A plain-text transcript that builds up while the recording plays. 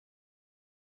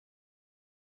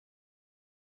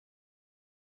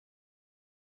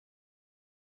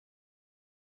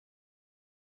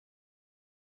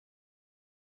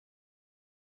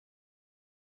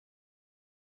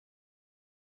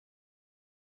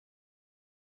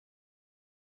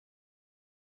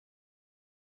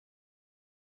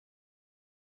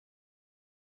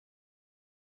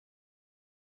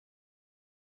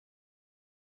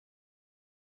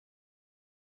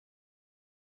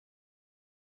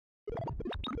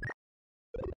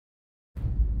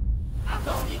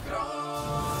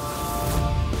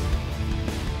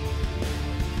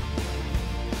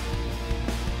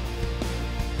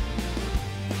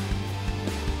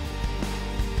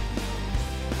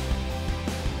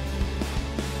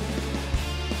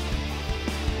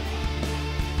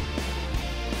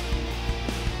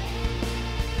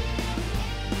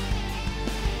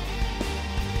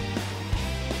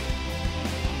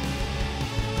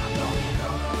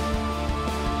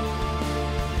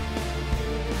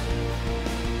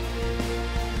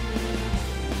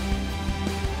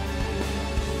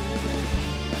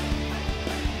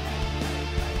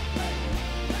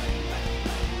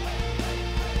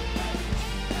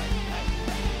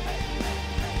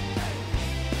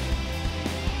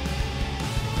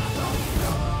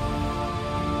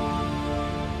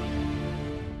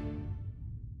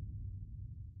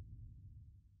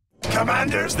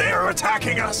Commanders, they are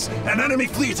attacking us! An enemy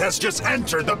fleet has just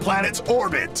entered the planet's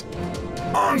orbit!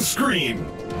 On screen!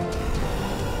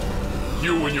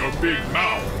 You and your big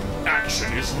mouth.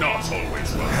 Action is not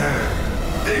always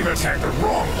right. They've attacked the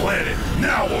wrong planet.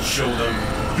 Now we'll show them.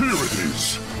 Here it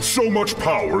is. So much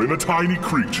power in a tiny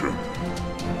creature.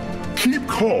 Keep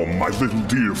calm, my little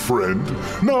dear friend.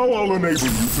 Now I'll enable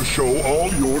you to show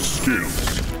all your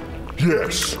skills.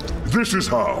 Yes, this is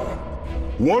how.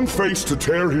 One face to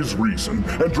tear his reason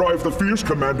and drive the fierce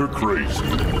commander crazy,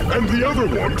 and the other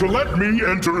one to let me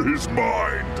enter his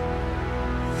mind.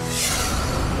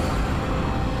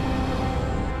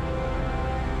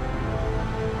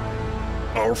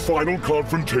 Our final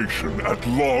confrontation at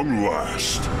long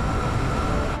last.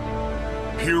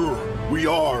 Here we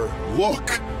are.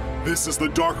 Look! This is the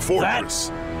Dark Fortress.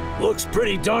 That looks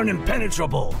pretty darn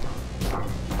impenetrable.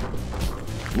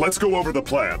 Let's go over the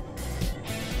plan.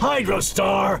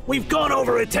 Hydrostar, we've gone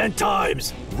over it 10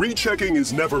 times. Rechecking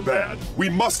is never bad. We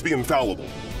must be infallible.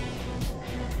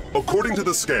 According to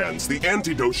the scans, the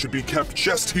antidote should be kept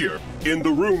just here, in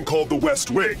the room called the West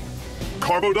Wing.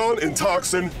 Carbodon and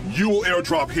Toxin, you will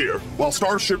airdrop here, while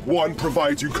Starship 1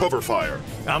 provides you cover fire.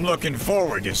 I'm looking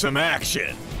forward to some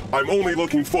action. I'm only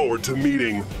looking forward to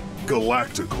meeting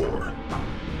Galacticor.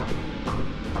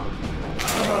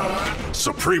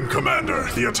 Supreme Commander,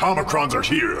 the Atomicrons are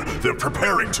here. They're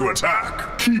preparing to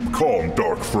attack. Keep calm,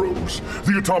 Dark Froze.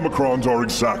 The Atomicrons are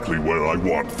exactly where I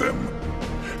want them.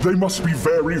 They must be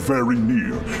very, very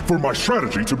near for my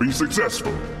strategy to be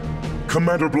successful.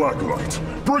 Commander Blacklight,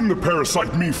 bring the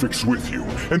parasite Mefix with you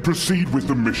and proceed with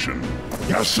the mission.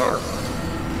 Yes, sir.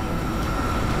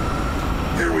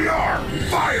 Here we are.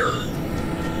 Fire!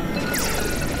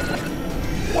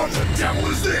 What the devil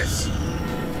is this?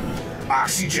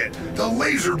 Oxygen, the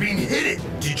laser beam hit it.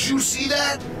 Did you see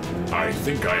that? I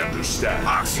think I understand.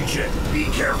 Oxygen, be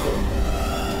careful.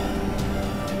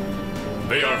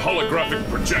 They are holographic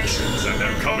projections, and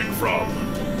they're coming from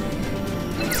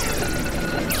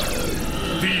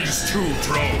these two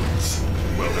drones.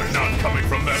 Well, they're not coming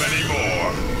from them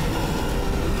anymore.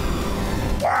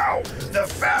 Wow, the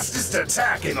fastest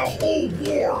attack in the whole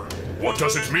war. What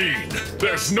does it mean?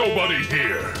 There's nobody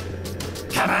here.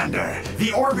 Commander,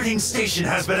 the orbiting station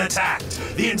has been attacked.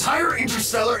 The entire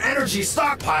interstellar energy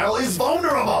stockpile is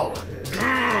vulnerable.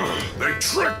 They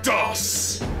tricked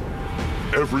us.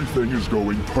 Everything is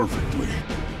going perfectly.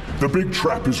 The big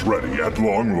trap is ready at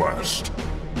long last.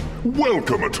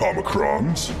 Welcome,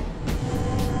 Atomicrons.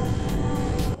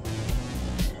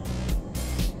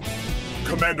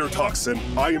 Commander Toxin,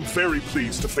 I am very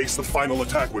pleased to face the final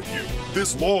attack with you.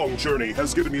 This long journey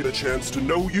has given me the chance to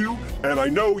know you, and I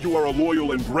know you are a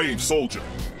loyal and brave soldier.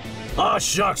 Aw,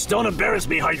 shucks, don't embarrass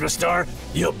me, Hydrostar,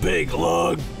 you big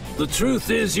lug. The truth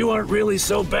is, you aren't really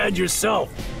so bad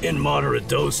yourself, in moderate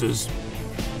doses.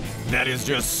 That is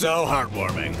just so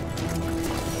heartwarming.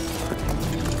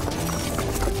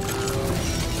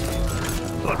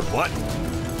 But what?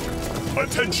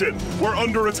 Attention, we're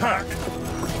under attack.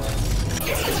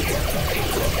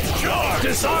 Charge!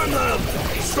 Disarm them!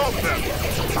 Stop them!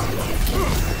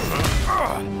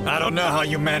 I don't know how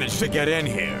you managed to get in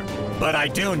here, but I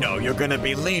do know you're gonna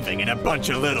be leaving in a bunch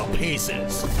of little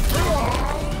pieces.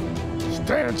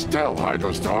 Stand still,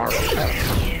 Hydrostar.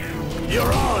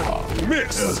 You're on!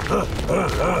 Miss!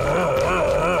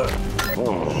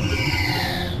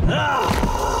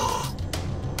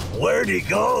 Where'd he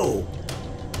go?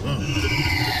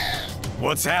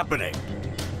 What's happening?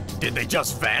 Did they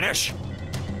just vanish?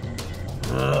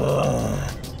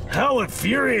 How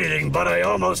infuriating, but I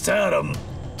almost had him.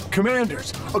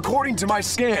 Commanders, according to my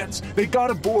scans, they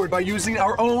got aboard by using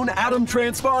our own atom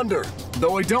transponder,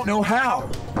 though I don't know how.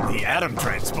 The atom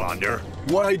transponder?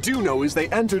 What I do know is they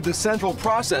entered the central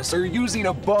processor using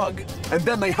a bug, and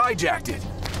then they hijacked it.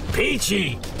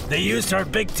 Peachy! They used our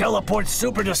big teleport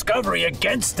super discovery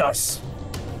against us.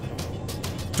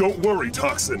 Don't worry,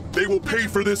 Toxin. They will pay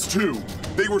for this too.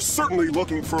 They were certainly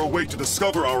looking for a way to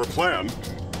discover our plan.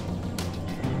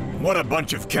 What a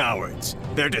bunch of cowards.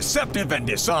 They're deceptive and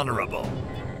dishonorable.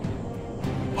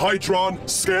 Hydron,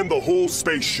 scan the whole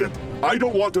spaceship. I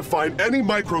don't want to find any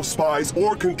micro-spies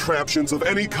or contraptions of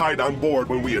any kind on board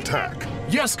when we attack.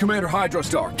 Yes, Commander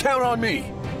Hydrostar, count on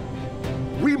me.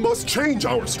 We must change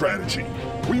our strategy.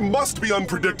 We must be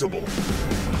unpredictable.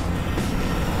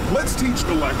 Let's teach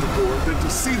Galacticor that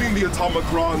deceiving the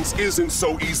Atomicrons isn't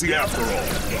so easy after all.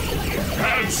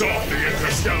 Hands off the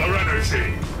interstellar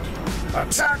energy!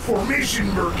 Attack formation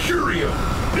Mercurium!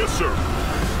 Yes, sir.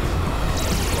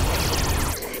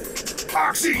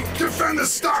 Oxy, defend the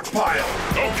stockpile!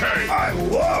 Okay. I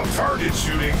love target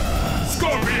shooting!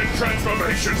 Scorpion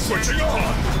transformation switching on!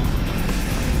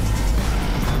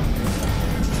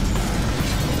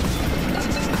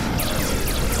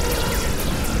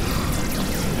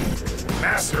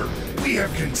 Master, we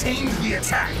have contained the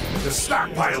attack. The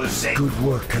stockpile is safe. Good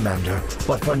work, Commander.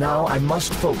 But for now, I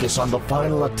must focus on the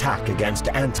final attack against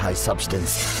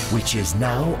anti-substance, which is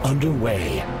now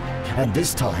underway. And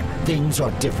this time, things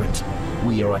are different.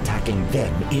 We are attacking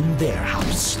them in their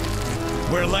house.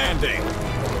 We're landing.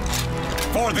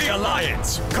 For the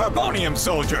Alliance! Carbonium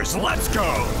soldiers, let's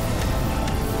go!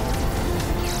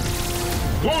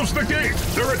 Close the gate!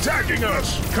 They're attacking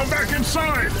us! Come back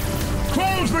inside!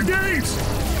 Close the gates!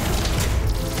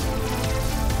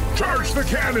 Charge the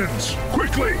cannons!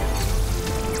 Quickly!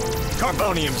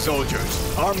 Carbonium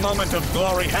soldiers, our moment of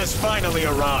glory has finally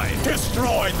arrived.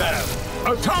 Destroy them!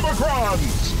 ATOMICRON!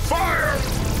 Fire!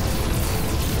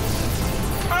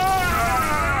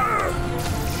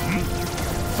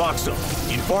 Foxel,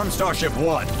 inform Starship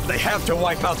 1. They have to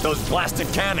wipe out those blasted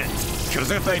cannons.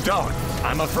 Because if they don't,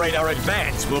 I'm afraid our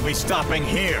advance will be stopping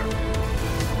here.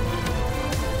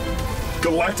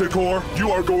 Galacticor, you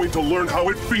are going to learn how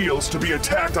it feels to be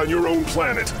attacked on your own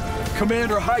planet.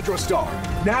 Commander Hydrostar,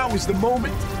 now is the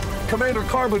moment. Commander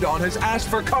Carbodon has asked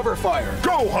for cover fire.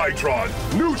 Go, Hydron!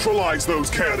 Neutralize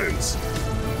those cannons!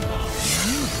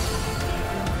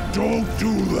 Don't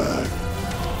do that!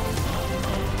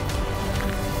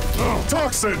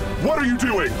 Toxin, what are you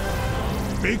doing?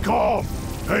 Be calm!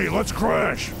 Hey, let's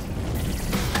crash!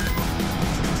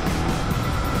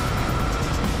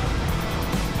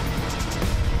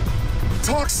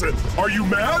 Toxin, are you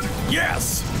mad?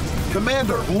 Yes!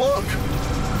 Commander, look!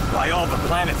 By all the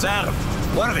planets Atom,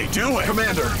 what are they doing?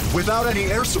 Commander, without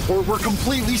any air support, we're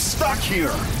completely stuck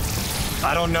here.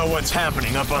 I don't know what's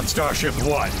happening up on Starship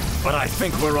 1, but I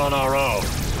think we're on our own.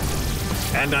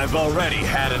 And I've already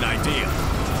had an idea.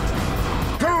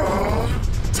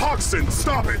 Toxin,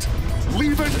 stop it!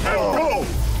 Leave it and go!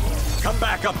 Come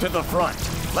back up to the front.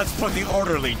 Let's put the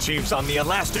orderly chiefs on the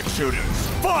elastic shooters.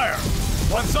 Fire!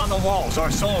 Once on the walls, our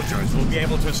soldiers will be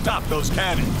able to stop those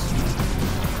cannons.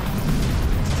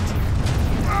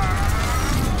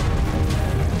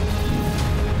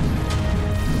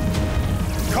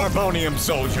 Carbonium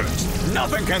soldiers,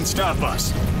 nothing can stop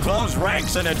us. Close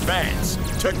ranks and advance.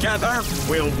 Together,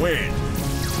 we'll win.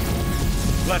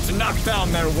 Let's knock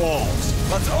down their walls.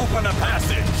 Let's open a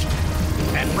passage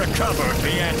and recover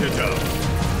the antidote.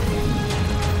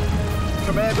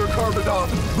 Commander Carbodon,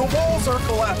 the walls are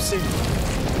collapsing.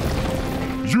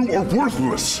 You are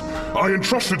worthless. I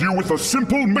entrusted you with a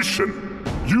simple mission.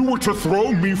 You were to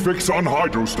throw Mefix on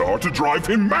Hydrostar to drive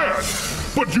him mad.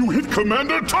 But you hit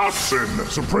Commander Toxin!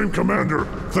 Supreme Commander,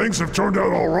 things have turned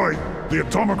out all right. The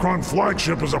Atomicron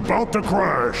flagship is about to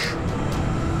crash.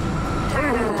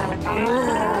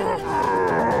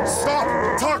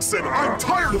 Stop! Toxin, I'm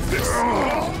tired of this!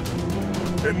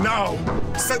 And now,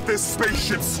 set this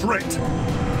spaceship straight!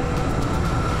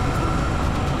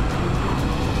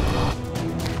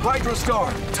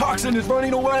 Hydrostar, Toxin is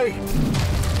running away!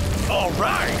 All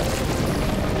right!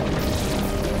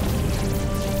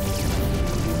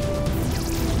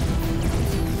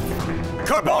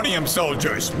 Carbonium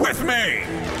soldiers, with me!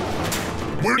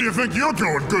 Where do you think you're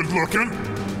going, good looking?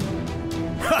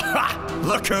 Ha!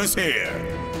 Look who's here!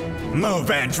 Move,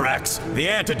 Anthrax. The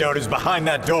antidote is behind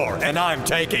that door, and I'm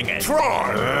taking it.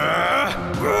 Try!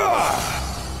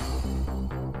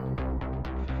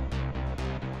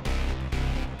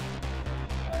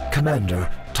 Commander,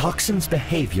 Toxin's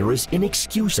behavior is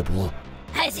inexcusable.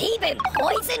 Has he been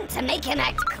poisoned to make him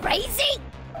act crazy?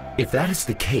 If that is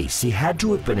the case, he had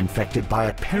to have been infected by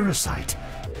a parasite.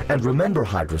 And remember,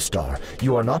 Hydrostar,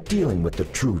 you are not dealing with the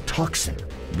true Toxin.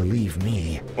 Believe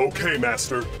me. Okay,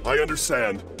 Master, I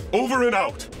understand. Over and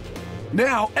out.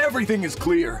 Now everything is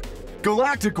clear.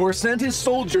 Galacticor sent his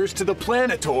soldiers to the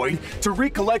planetoid to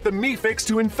recollect the Mephix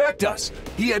to infect us.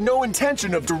 He had no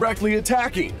intention of directly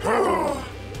attacking.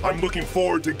 I'm looking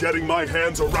forward to getting my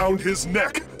hands around his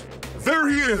neck. There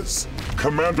he is!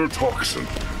 Commander Toxin,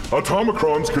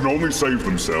 Atomicrons can only save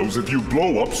themselves if you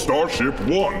blow up Starship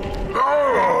 1.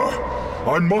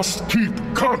 I must keep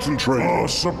concentrating. Oh,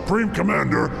 Supreme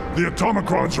Commander, the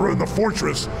Atomicrons are in the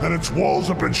fortress, and its walls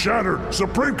have been shattered.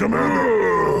 Supreme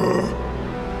Commander!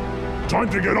 Time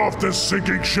to get off this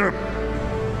sinking ship!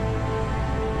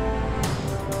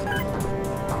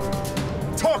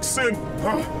 Toxin!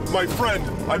 My friend,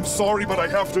 I'm sorry, but I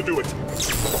have to do it.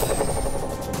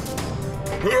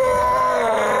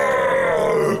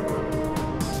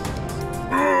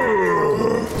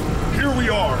 Here we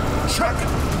are. Check!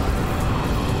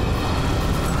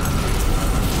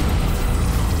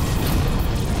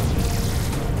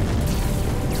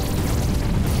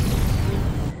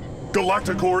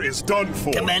 Galacticor is done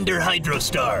for. Commander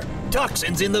Hydrostar,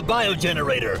 Toxin's in the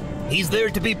biogenerator. He's there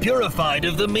to be purified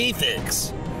of the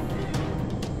Mephix.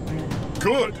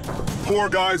 Good. Poor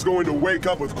guy's going to wake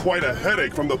up with quite a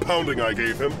headache from the pounding I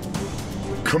gave him.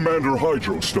 Commander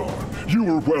Hydrostar, you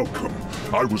are welcome.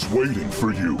 I was waiting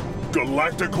for you.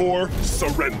 Galacticor,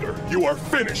 surrender. You are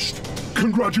finished.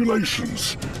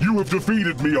 Congratulations. You have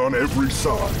defeated me on every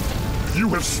side. You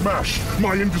have smashed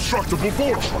my indestructible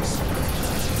fortress,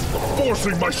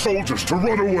 forcing my soldiers to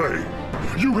run away.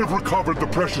 You have recovered the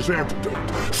precious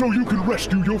antidote, so you can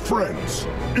rescue your friends.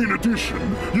 In addition,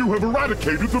 you have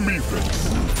eradicated the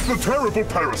Mephix, the terrible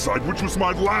parasite which was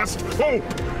my last hope,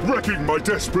 wrecking my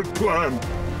desperate plan.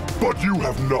 But you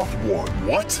have not won.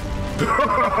 What?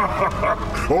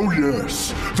 Oh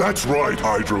yes, that's right,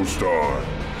 Hydrostar.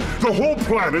 The whole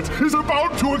planet is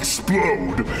about to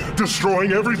explode,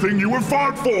 destroying everything you have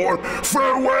fought for.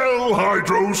 Farewell,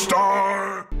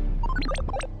 Hydrostar!